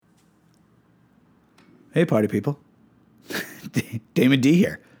Hey, party people. Damon D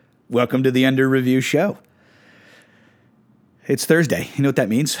here. Welcome to the Under Review Show. It's Thursday. You know what that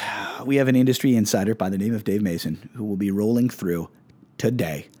means? We have an industry insider by the name of Dave Mason who will be rolling through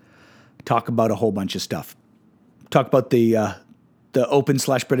today. Talk about a whole bunch of stuff. Talk about the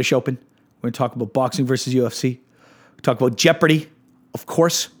Open/British Open. We're going to talk about boxing versus UFC. Talk about Jeopardy, of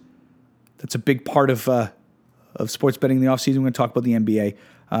course. That's a big part of sports betting in the offseason. We're going to talk about the NBA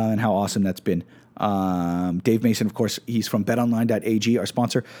and how awesome that's been. Dave Mason, of course, he's from betonline.ag, our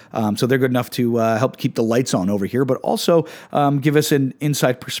sponsor. So they're good enough to help keep the lights on over here, but also give us an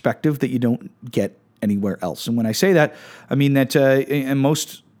inside perspective that you don't get anywhere else. And when I say that, I mean that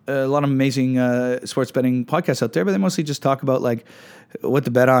a lot of amazing sports betting podcasts out there, but they mostly just talk about like what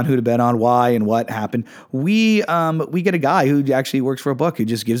to bet on, who to bet on, why, and what happened. We get a guy who actually works for a book who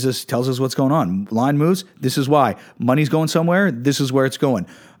just tells us what's going on. Line moves, this is why. Money's going somewhere, this is where it's going.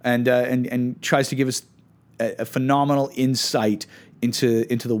 And tries to give us a phenomenal insight into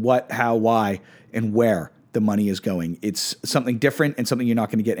the what, how, why, and where the money is going. It's something different and something you're not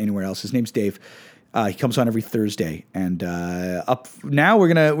going to get anywhere else. His name's Dave. He comes on every Thursday, and up now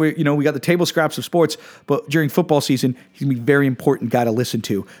we got the table scraps of sports, but during football season, he's gonna be a very important guy to listen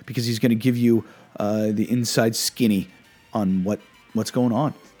to because he's gonna give you the inside skinny on what's going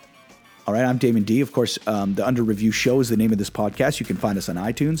on. All right, I'm Damon D. Of course, the Under Review Show is the name of this podcast. You can find us on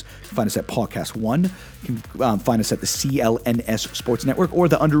iTunes. You can find us at Podcast One. You can find us at the CLNS Sports Network or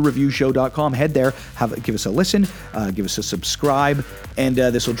the underreviewshow.com. Head there, give us a listen, give us a subscribe, and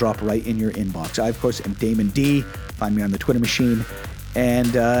this will drop right in your inbox. I, of course, am Damon D. Find me on the Twitter machine.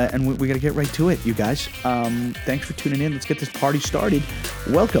 And we got to get right to it, you guys. Thanks for tuning in. Let's get this party started.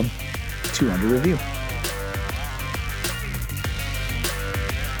 Welcome to Under Review.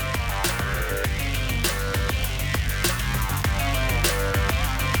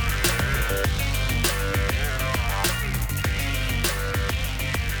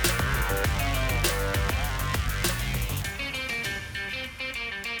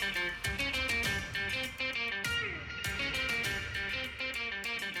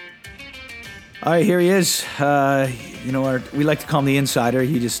 All right, here he is. We like to call him the insider.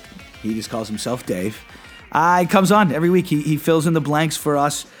 He just calls himself Dave. He comes on every week. He fills in the blanks for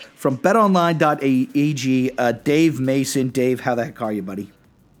us from betonline.ag. Dave Mason. Dave, how the heck are you, buddy?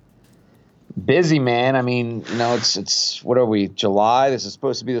 Busy, man. I mean, it's what are we? July. This is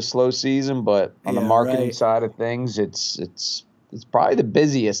supposed to be the slow season, but on the marketing side of things, it's probably the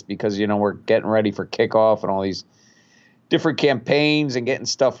busiest because we're getting ready for kickoff and all these different campaigns and getting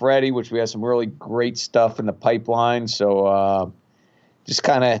stuff ready, which we have some really great stuff in the pipeline. So just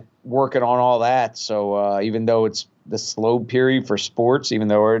kind of working on all that. So even though it's the slow period for sports, even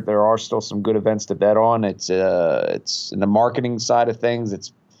though there are still some good events to bet on, it's in the marketing side of things.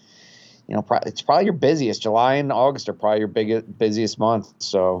 It's it's probably your busiest. July and August are probably your busiest month.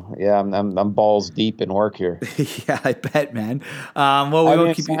 So yeah, I'm balls deep in work here. Yeah, I bet, man. Well, we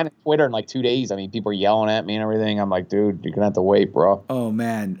will keep on Twitter in like 2 days. I mean, people are yelling at me and everything. I'm like, dude, you're gonna have to wait, bro. Oh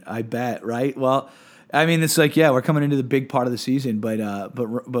man, I bet, right? Well, I mean, it's like, yeah, we're coming into the big part of the season, but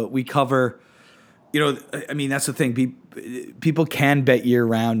we cover. I mean, that's the thing. People can bet year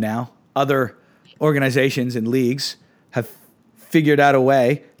round now. Other organizations and leagues have figured out a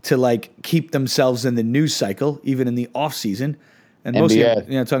way to like keep themselves in the news cycle, even in the off season. And mostly,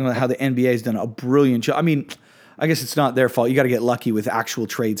 talking about how the NBA has done a brilliant job. I mean, I guess it's not their fault. You got to get lucky with actual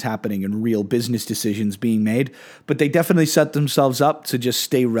trades happening and real business decisions being made. But they definitely set themselves up to just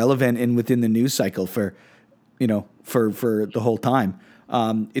stay relevant and within the news cycle for the whole time.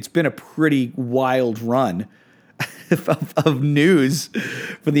 It's been a pretty wild run of news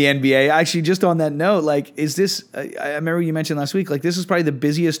for the NBA. Actually, just on that note, like, is this? I remember you mentioned last week, like, this is probably the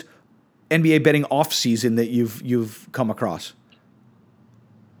busiest NBA betting off season that you've come across.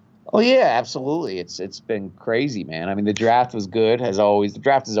 Oh yeah, absolutely. It's been crazy, man. I mean, the draft was good as always. The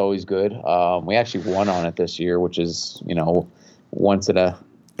draft is always good. We actually won on it this year, which is once in a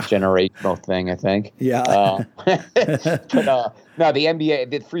generational thing, I think. Yeah. But no, the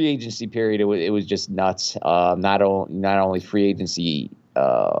NBA, the free agency period, it was just nuts. Not only free agency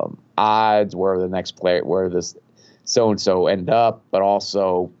odds, where the next player, where this so and so end up, but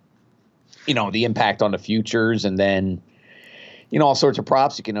also the impact on the futures, and then all sorts of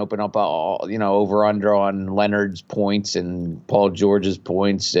props. You can open up over under on Leonard's points and Paul George's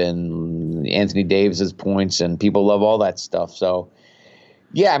points and Anthony Davis's points, and people love all that stuff. So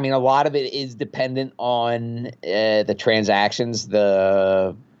yeah, I mean, a lot of it is dependent on the transactions,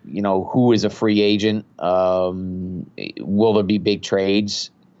 who is a free agent. Will there be big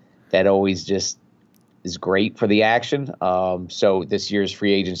trades? That always just is great for the action. So this year's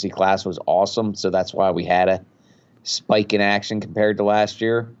free agency class was awesome. So that's why we had a spike in action compared to last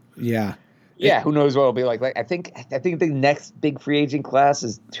year. Yeah. Yeah, who knows what it'll be like. I think the next big free agent class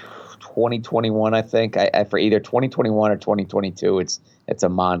is 2021. I think I for either 2021 or 2022. It's a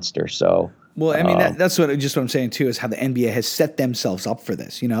monster. So. Well, I mean, that's what I'm saying too, is how the NBA has set themselves up for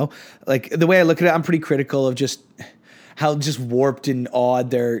this, Like the way I look at it, I'm pretty critical of just how just warped and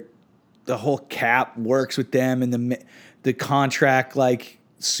odd the whole cap works with them, and the contract, like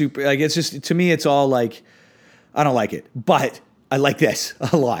super, like it's just, to me, it's all like, I don't like it, but I like this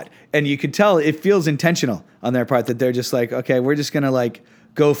a lot. And you can tell it feels intentional on their part, that they're just like, okay, we're just going to like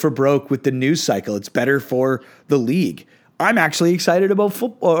go for broke with the news cycle. It's better for the league. I'm actually excited about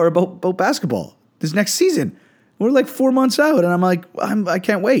football, or about basketball this next season. We're like 4 months out, and I'm like, I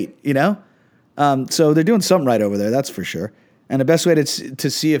can't wait, So they're doing something right over there, that's for sure. And the best way to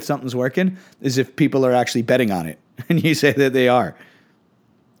see if something's working is if people are actually betting on it, and you say that they are.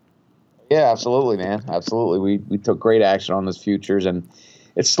 Yeah, absolutely, man. Absolutely. We took great action on those futures, and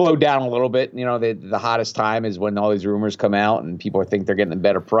it's slowed down a little bit. The hottest time is when all these rumors come out and people think they're getting a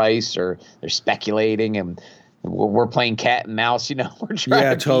better price, or they're speculating, and we're playing cat and mouse. We're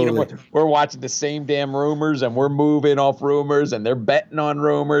trying to beat them. We're watching the same damn rumors, and we're moving off rumors, and they're betting on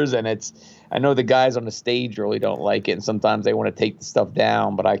rumors. And I know the guys on the stage really don't like it, and sometimes they want to take the stuff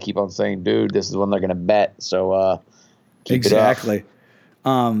down, but I keep on saying, dude, this is when they're going to bet. So keep it up. Exactly.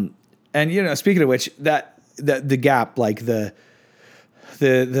 And speaking of which, that the gap, like the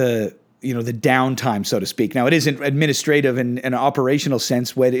downtime, so to speak. Now, it isn't administrative and an operational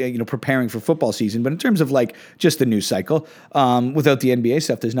sense way to, preparing for football season, but in terms of like just the news cycle, without the NBA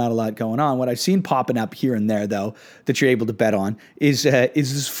stuff, there's not a lot going on. What I've seen popping up here and there, though, that you're able to bet on is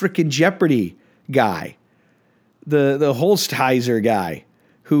this freaking Jeopardy guy, the Holsteiser guy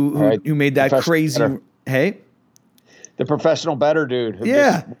who made that crazy. Better. Hey, the professional bettor dude.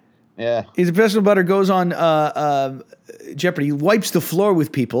 Yeah. He's a professional bettor, goes on Jeopardy, wipes the floor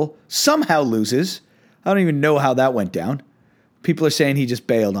with people, somehow loses. I don't even know how that went down. People are saying he just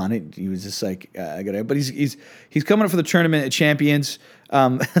bailed on it. He was just like, I got it. But he's coming up for the tournament at Champions.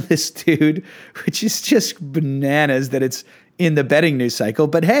 This dude, which is just bananas that it's in the betting news cycle.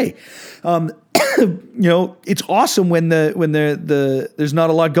 But hey, it's awesome when there's not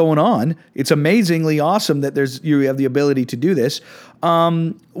a lot going on. It's amazingly awesome that you have the ability to do this.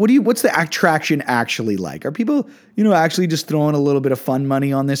 What's the attraction actually like? Are people, actually just throwing a little bit of fun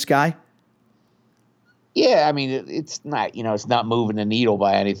money on this guy? Yeah, I mean, it's not, it's not moving the needle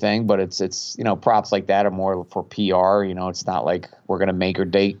by anything, but it's props like that are more for PR. It's not like we're going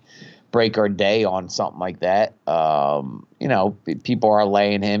to break our day on something like that. People are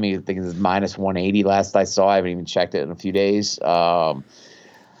laying him. I think it's minus 180 last I saw. I haven't even checked it in a few days.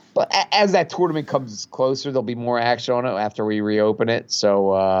 But as that tournament comes closer, there'll be more action on it after we reopen it.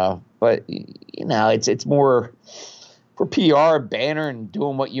 So, it's more for PR, banner, and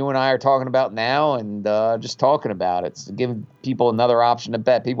doing what you and I are talking about now, and just talking about it. It's giving people another option to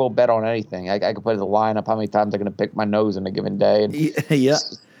bet. People bet on anything. I could put the line up how many times they're going to pick my nose in a given day. And yeah.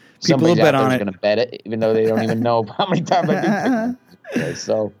 Somebody's out there is going to bet it, even though they don't even know how many times I do pick my nose.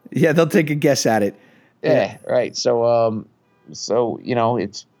 So yeah, they'll take a guess at it. Yeah, right. So,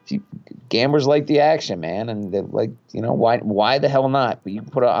 it's gamblers like the action, man, and they're like, why the hell not? But you can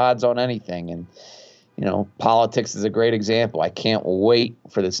put odds on anything, and politics is a great example. I can't wait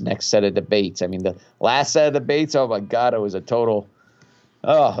for this next set of debates. I mean, the last set of debates, oh my God, it was a total.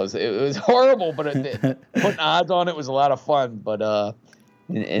 Oh, it was horrible, but putting odds on it was a lot of fun. But I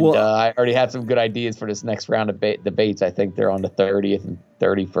already had some good ideas for this next round of debates. I think they're on the 30th and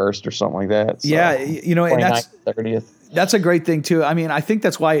 31st or something like that. So, yeah, and that's 30th. That's a great thing too. I mean, I think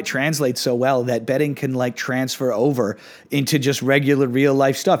that's why it translates so well, that betting can like transfer over into just regular real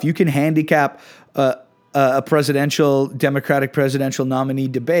life stuff. You can handicap a Democratic presidential nominee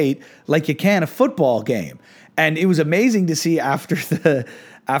debate like you can a football game. And it was amazing to see after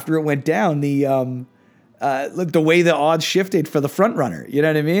it went down, the way the odds shifted for the front runner. You know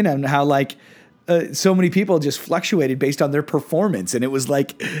what I mean? And how so many people just fluctuated based on their performance. And it was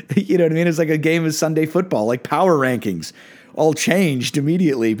like, you know what I mean? It's like a game of Sunday football, like power rankings all changed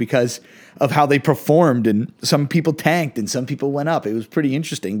immediately because of how they performed. And some people tanked and some people went up. It was pretty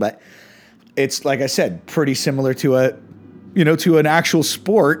interesting, but it's, like I said, pretty similar to an actual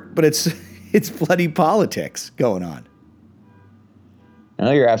sport, but it's bloody politics going on.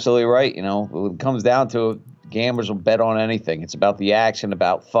 No, you're absolutely right. When it comes down to it, gamblers will bet on anything. It's about the action,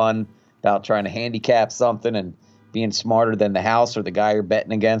 about fun, about trying to handicap something and being smarter than the house or the guy you're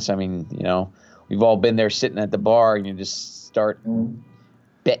betting against. I mean, we've all been there sitting at the bar and you just start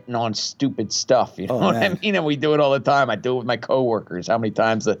betting on stupid stuff. You know what I mean? And we do it all the time. I do it with my coworkers. How many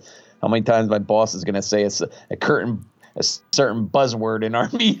times my boss is going to say it's a certain buzzword in our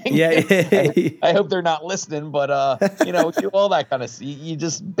meeting? Yeah. I hope they're not listening, but we do all that kind of. You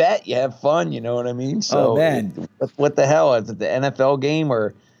just bet, you have fun. You know what I mean? So, what the hell is it? The NFL game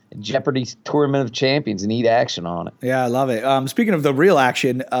or Jeopardy Tournament of Champions? Need action on it. Yeah, I love it. Speaking of the real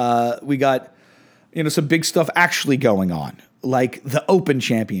action, we got some big stuff actually going on, like the Open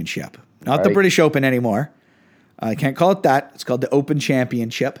Championship, not the British Open anymore. I can't call it that. It's called the Open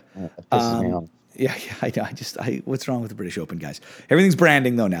Championship. That pisses me off. Yeah, what's wrong with the British Open, guys? Everything's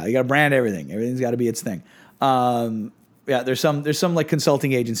branding though now. You got to brand everything. Everything's got to be its thing. There's some like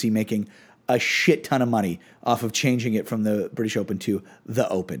consulting agency making a shit ton of money off of changing it from the British Open to the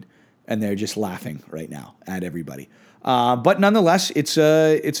Open, and they're just laughing right now at everybody. But nonetheless, it's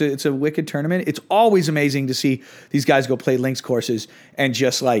a wicked tournament. It's always amazing to see these guys go play links courses and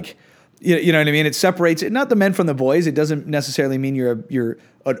just like, you know what I mean? It separates it, not the men from the boys. It doesn't necessarily mean you're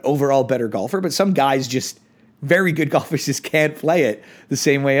an overall better golfer, but some guys just, very good golfers, just can't play it the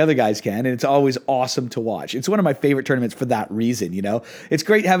same way other guys can, and it's always awesome to watch. It's one of my favorite tournaments for that reason, It's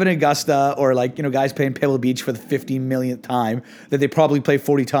great having Augusta or guys playing Pebble Beach for the 50 millionth time that they probably play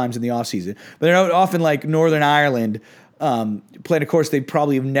 40 times in the offseason. But they're out often like Northern Ireland playing a course they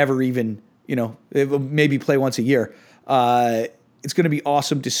probably have never even, maybe play once a year. It's going to be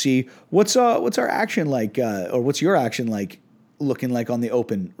awesome to see. What's our action like, or what's your action like, looking like on the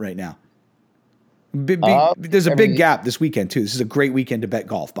Open right now? There's a big gap this weekend too. This is a great weekend to bet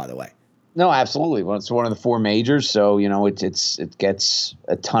golf, by the way. No, absolutely. Well, it's one of the four majors, so it gets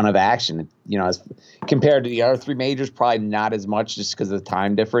a ton of action. As compared to the other three majors, probably not as much just because of the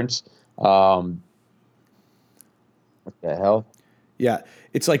time difference. What the hell? Yeah,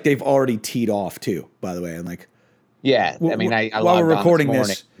 it's like they've already teed off too. By the way, I'm like. Yeah, I mean, I while we're recording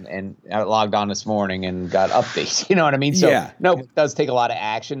this and I logged on this morning and got updates. You know what I mean? So no, it does take a lot of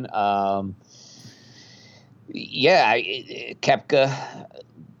action. Koepka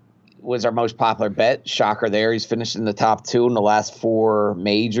was our most popular bet. Shocker there. He's finished in the top two in the last four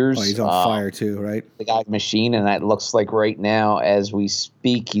majors. Oh, he's on fire too, right? The guy's machine, and that looks like right now as we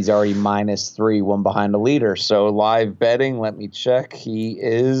speak, he's already -3, one behind the leader. So live betting, let me check. He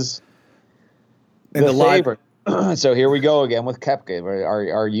is the favorite. So here we go again with Koepka,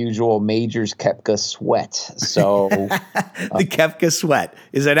 our usual majors Koepka sweat. So the Koepka sweat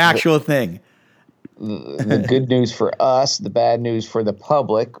is an actual thing. The good news for us, the bad news for the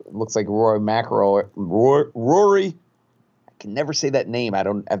public. It looks like Rory. I can never say that name. I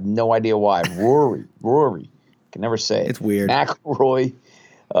have no idea why. Rory. I can never say it. It's weird. McIlroy.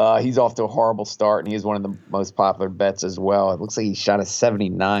 He's off to a horrible start, and he is one of the most popular bets as well. It looks like he shot a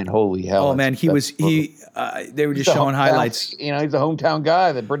 79. Holy hell! Oh man, they were just showing highlights. He's a hometown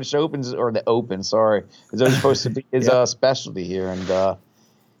guy. The British Opens or the Open, sorry, is always supposed to be his specialty here, and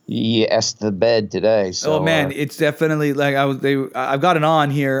he asked the bed today. So, man, it's definitely like I've got it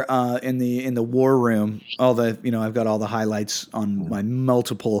on here in the war room. I've got all the highlights on my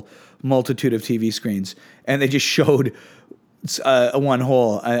multitude of TV screens, and they just showed. A one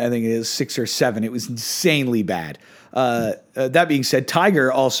hole, I think it is 6 or 7. It was insanely bad. That being said,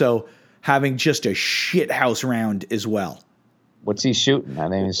 Tiger also having just a shit house round as well. What's he shooting? I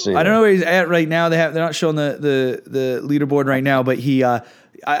didn't even see. I don't know where he's at right now. They're not showing the leaderboard right now, but he.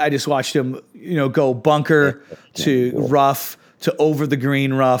 I just watched him, go bunker to rough to over the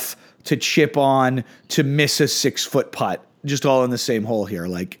green rough to chip on to miss a 6-foot putt, just all in the same hole here.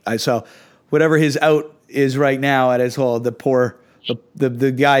 Like I saw, whatever his out is right now at his hole.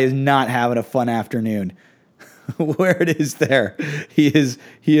 The guy is not having a fun afternoon. Where it is there, he is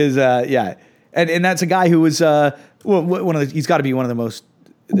yeah, and that's a guy who was he's got to be one of the most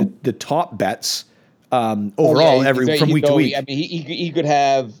the top bets overall from week to week. I mean, he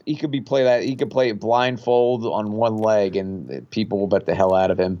could play it blindfold on one leg, and people will bet the hell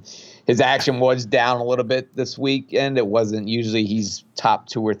out of him. His action was down a little bit this weekend. It wasn't usually he's top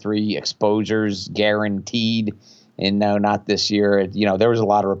 2 or 3 exposures guaranteed, and no, not this year. There was a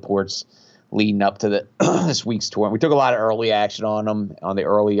lot of reports leading up to this week's tour. We took a lot of early action on him on the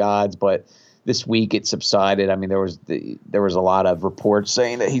early odds, but this week it subsided. I mean, there was a lot of reports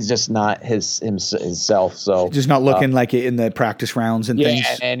saying that he's just not himself. So just not looking like it in the practice rounds and things.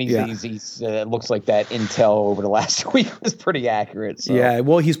 And he's it looks like that intel over the last week was pretty accurate. So. Yeah,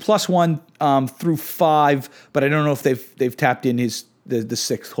 well, he's +1 through 5, but I don't know if they've tapped in the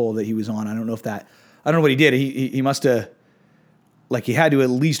 6th hole that he was on. I don't know what he did. He must have, like, he had to at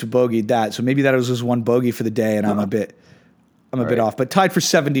least bogeyed that. So maybe that was just one bogey for the day, and I'm a bit off. But tied for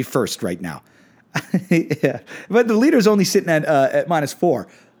 71st right now. Yeah, but the leader's only sitting at -4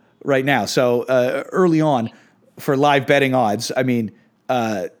 right now. So early on for live betting odds, I mean,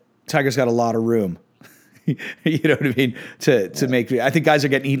 Tiger's got a lot of room. You know what I mean? To make, I think guys are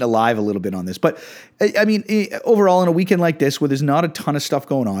getting eaten alive a little bit on this. But I mean, overall, in a weekend like this where there's not a ton of stuff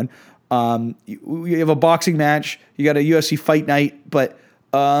going on, you have a boxing match, you got a UFC fight night, but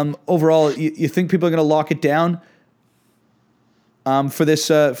overall, you think people are going to lock it down for this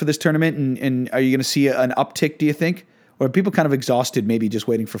tournament, and are you going to see an uptick? Do you think, or are people kind of exhausted, maybe just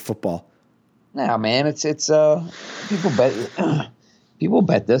waiting for football? No, man, it's people bet. People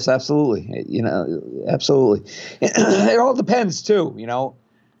bet this, absolutely. Absolutely. It all depends too.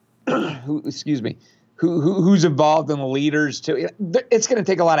 Who's involved in the leaders too. It's going to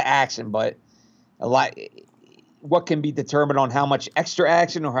take a lot of action, but what can be determined on how much extra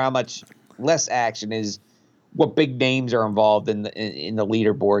action or how much less action is what big names are involved in the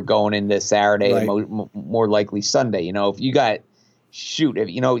leaderboard going into Saturday, right, and more likely Sunday. If you got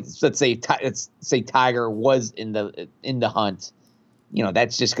let's say Tiger was in the hunt.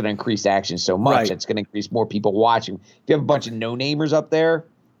 That's just going to increase action so much. Right. It's going to increase more people watching. If you have a bunch of no-namers up there,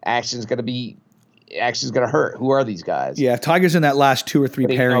 action's going to hurt. Who are these guys? Yeah, Tiger's in that last 2 or 3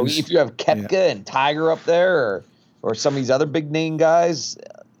 pairings. If you have Koepka and Tiger up there or some of these other big-name guys,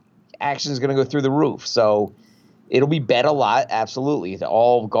 action's going to go through the roof. So it'll be bet a lot, absolutely.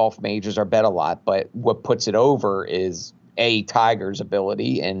 All golf majors are bet a lot, but what puts it over is, A, Tiger's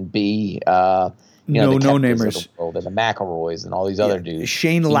ability, and B, the no-namers, and the McIlroys and all these other dudes.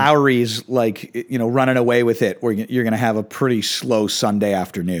 Shane Lowry's running away with it, where you're going to have a pretty slow Sunday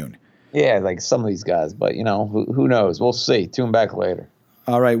afternoon. Yeah, like some of these guys, but who knows? We'll see. Tune back later.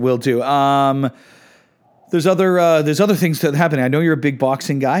 All right, will do. There's other things that happen. I know you're a big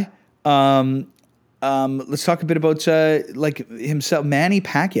boxing guy. Let's talk a bit about himself. Manny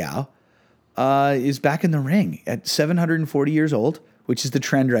Pacquiao is back in the ring at 740 years old, which is the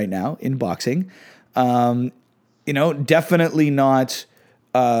trend right now in boxing. Definitely not,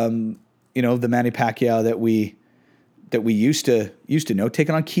 the Manny Pacquiao that we used to know,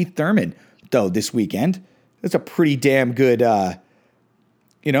 taking on Keith Thurman though this weekend. That's a pretty damn good,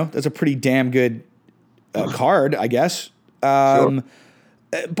 card, I guess. Sure.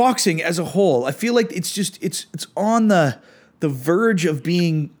 Boxing as a whole, I feel like it's on the verge of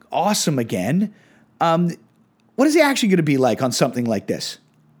being awesome again. What is it actually going to be like on something like this?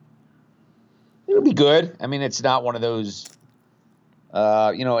 It'll be good. I mean, it's not one of those,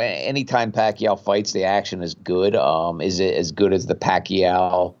 anytime Pacquiao fights, the action is good. Is it as good as the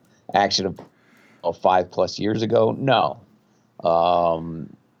Pacquiao action of 5+ years ago? No.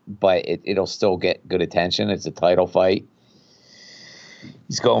 But it'll still get good attention. It's a title fight.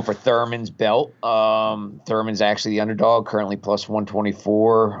 He's going for Thurman's belt. Thurman's actually the underdog, currently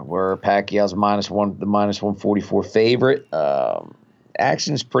 +124, where Pacquiao's the -144 favorite.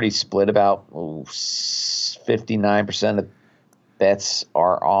 Action's pretty split. About 59% of bets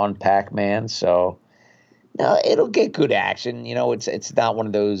are on Pac-Man. So, no, it'll get good action. It's not one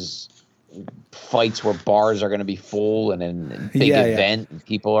of those fights where bars are going to be full and a big event. And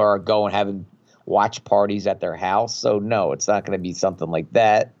people are having watch parties at their house. So no, it's not going to be something like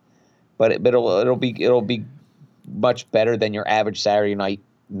that. But it'll be much better than your average Saturday night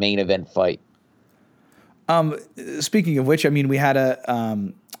main event fight. Speaking of which, I mean, we had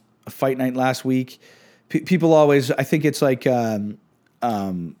a fight night last week. People always, I think it's like, I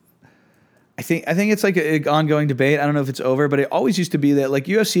think it's like an ongoing debate. I don't know if it's over, but it always used to be that like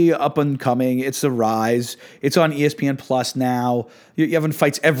UFC up and coming. It's the rise. It's on ESPN Plus now. You're having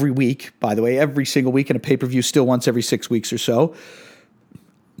fights every week, by the way, every single week, and a pay-per-view still once every 6 weeks or so.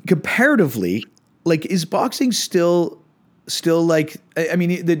 Comparatively, like, is boxing still like, I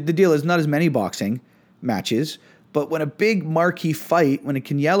mean, the deal is not as many boxing matches, but when a big marquee fight, when a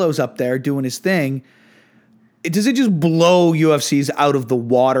Canelo's up there doing his thing, does it just blow UFC's out of the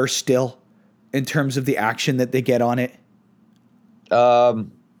water still in terms of the action that they get on it?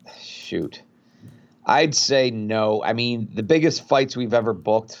 Shoot. I'd say no. I mean, the biggest fights we've ever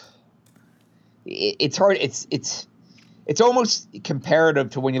booked, it's hard. It's almost comparative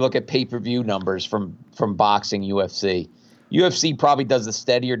to when you look at pay-per-view numbers from boxing, UFC. UFC probably does the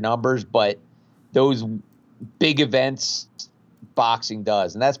steadier numbers, but those big events, boxing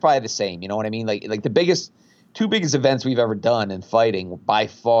does. And that's probably the same. You know what I mean? Like the two biggest events we've ever done in fighting by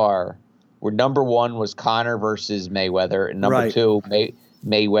far were, number one was Conor versus Mayweather, and number two,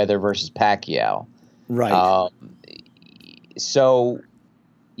 Mayweather versus Pacquiao. Right. So,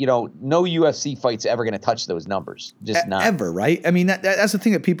 no UFC fight's ever going to touch those numbers. Just not. Ever, right? I mean, that's the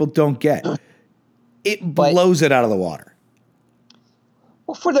thing that people don't get. It blows it out of the water.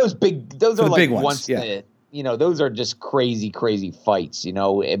 Well, for those those for are the like big ones, once yeah. the, those are just crazy fights,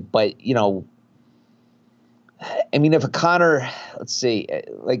 but, I mean, if a Connor, let's see,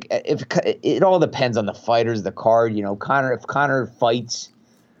 like if it all depends on the fighters, the card, if Connor fights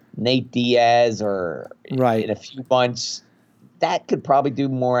Nate Diaz or Right. in a few months, that could probably do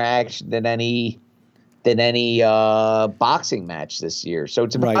more action than any boxing match this year. So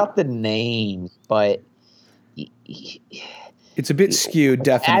it's Right. about the names, but It's a bit skewed,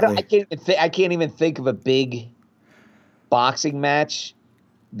 definitely. I can't even think of a big boxing match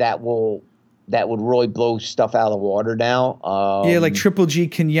that would really blow stuff out of the water now. Yeah, like Triple G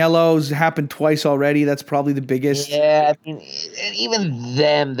Canelo's happened twice already. That's probably the biggest. Yeah, I mean, and even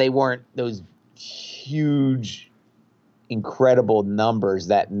them, they weren't those huge, incredible numbers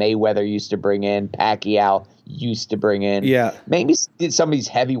that Mayweather used to bring in, Pacquiao used to bring in. Yeah. Maybe some of these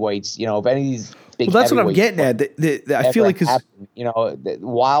heavyweights, if any of these big Well, that's what I'm heavyweights getting at. I feel like happen,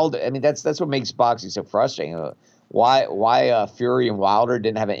 Wild. I mean, that's what makes boxing so frustrating. Why Fury and Wilder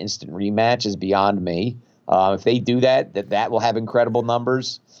didn't have an instant rematch is beyond me. If they do that will have incredible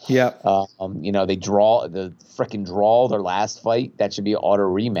numbers. Yeah. They draw their last fight. That should be an auto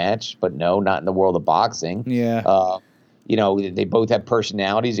rematch, but no, not in the world of boxing. Yeah. They both have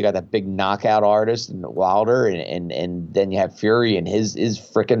personalities. You got that big knockout artist and Wilder, and then you have Fury and his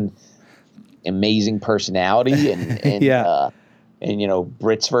freaking amazing personality, and Yeah.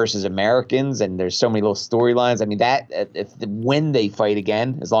 Brits versus Americans, and there's so many little storylines. I mean, when they fight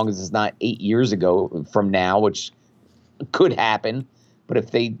again, as long as it's not 8 years ago from now, which could happen. But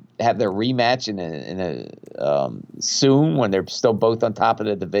if they have their rematch in a soon, when they're still both on top of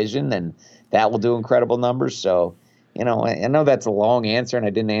the division, then that will do incredible numbers. So, I know that's a long answer, and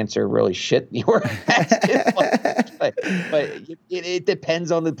I didn't answer really shit you were asking, but it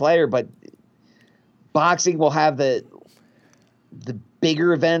depends on the player. But boxing will have the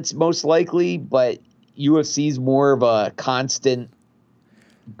bigger events most likely, but UFC's more of a constant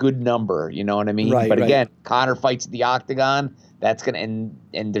good number. You know what I mean? Right. But again, Right. Connor fights at the octagon. That's gonna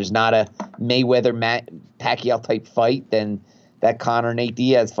and there's not a Mayweather Pacquiao type fight. Then that Connor Nate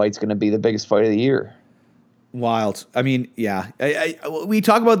Diaz fight's gonna be the biggest fight of the year. Wild. I mean, yeah. We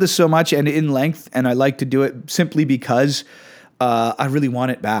talk about this so much and in length, and I like to do it simply because I really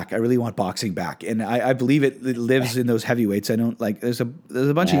want it back. I really want boxing back, and I believe it lives in those heavyweights. I don't like. There's a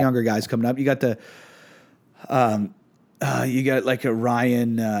bunch of younger guys coming up. You got like a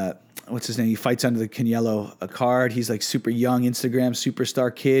Ryan. What's his name? He fights under the Canelo card. He's like super young Instagram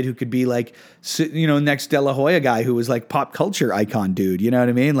superstar kid who could be like, next De La Hoya guy who was like pop culture icon dude. You know what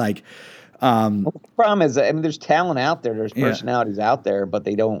I mean? Like, the problem is, I mean, there's talent out there. There's personalities out there, but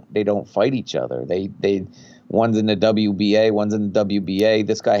they don't fight each other. They one's in the WBA, one's in the WBA.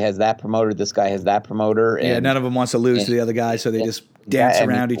 This guy has that promoter. This guy has that promoter. And none of them wants to lose to the other guy, so they just dance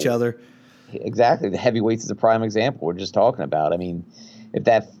around each other. Exactly. The heavyweights is a prime example we're just talking about. I mean, if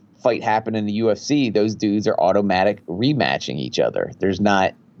that fight happened in the UFC, those dudes are automatic rematching each other. There's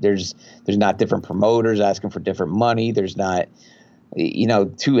not different promoters asking for different money. There's not,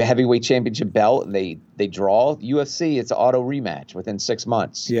 two heavyweight championship belt and they draw. UFC, it's an auto rematch within 6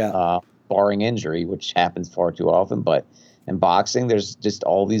 months. Yeah. Barring injury, which happens far too often. But in boxing, there's just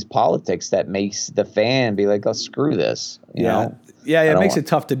all these politics that makes the fan be like, "Oh, screw this." You know? Yeah, it makes it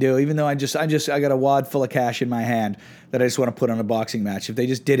tough to do. Even though I got a wad full of cash in my hand that I just want to put on a boxing match. If they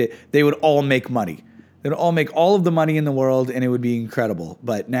just did it, they would all make money. They'd all make all of the money in the world, and it would be incredible.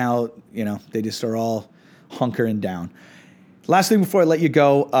 But now, they just are all hunkering down. Last thing before I let you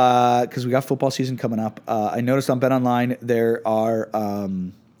go, because we got football season coming up. I noticed on BetOnline there are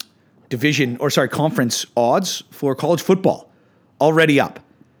conference odds for college football already up.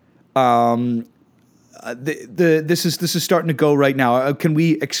 This is starting to go right now. Can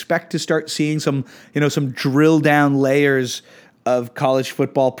we expect to start seeing some drill down layers of college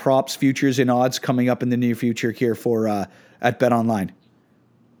football props, futures, and odds coming up in the near future here for at BetOnline?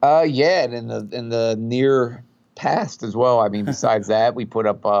 Yeah, and in the near past as well. I mean, besides that, we put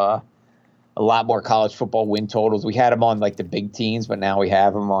up a lot more college football win totals. We had them on like the big teams, but now we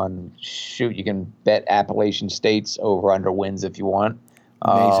have them on. You can bet Appalachian State's over under wins if you want.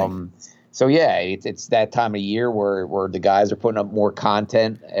 Amazing. So yeah, it's that time of year where the guys are putting up more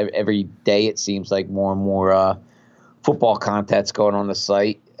content every day. It seems like more and more football content's going on the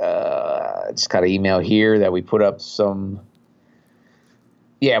site. Just got an email here that we put up some.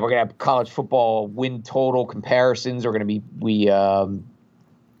 Yeah, we're gonna have college football win total comparisons. We're gonna be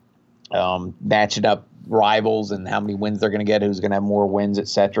match it up rivals and how many wins they're going to get, who's going to have more wins,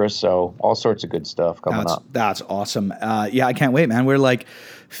 etc. So all sorts of good stuff coming up. That's awesome. Yeah, I can't wait, man. We're like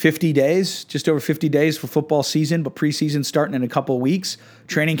 50 days, just over 50 days for football season, but preseason starting in a couple of weeks.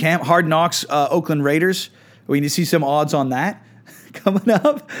 Training camp, Hard Knocks, Oakland Raiders. We need to see some odds on that coming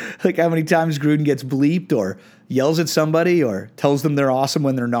up. Like how many times Gruden gets bleeped or yells at somebody or tells them they're awesome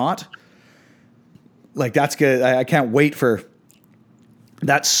when they're not. Like that's good. I can't wait for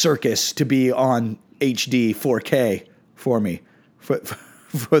that circus to be on HD 4K for me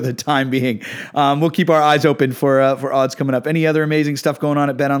for the time being. We'll keep our eyes open for odds coming up. Any other amazing stuff going on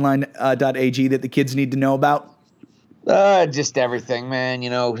at betonline.ag that the kids need to know about? Just everything, man.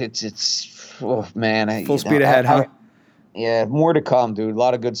 Full speed ahead, huh? Yeah, more to come, dude. A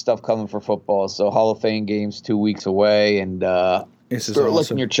lot of good stuff coming for football. So Hall of Fame games 2 weeks away, and start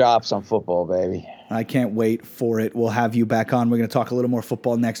licking your chops on football, baby. I can't wait for it. We'll have you back on. We're going to talk a little more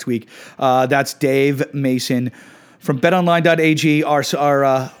football next week. That's Dave Mason from betonline.ag, our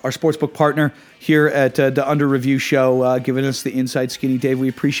sportsbook partner here at the Under Review Show, giving us the inside skinny. Dave, we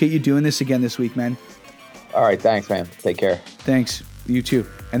appreciate you doing this again this week, man. All right, thanks, man. Take care. Thanks. You too.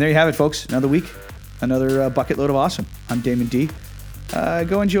 And there you have it, folks. Another week, another bucket load of awesome. I'm Damon D.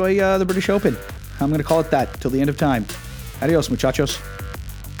 Go enjoy the British Open. I'm going to call it that till the end of time. Adios, muchachos.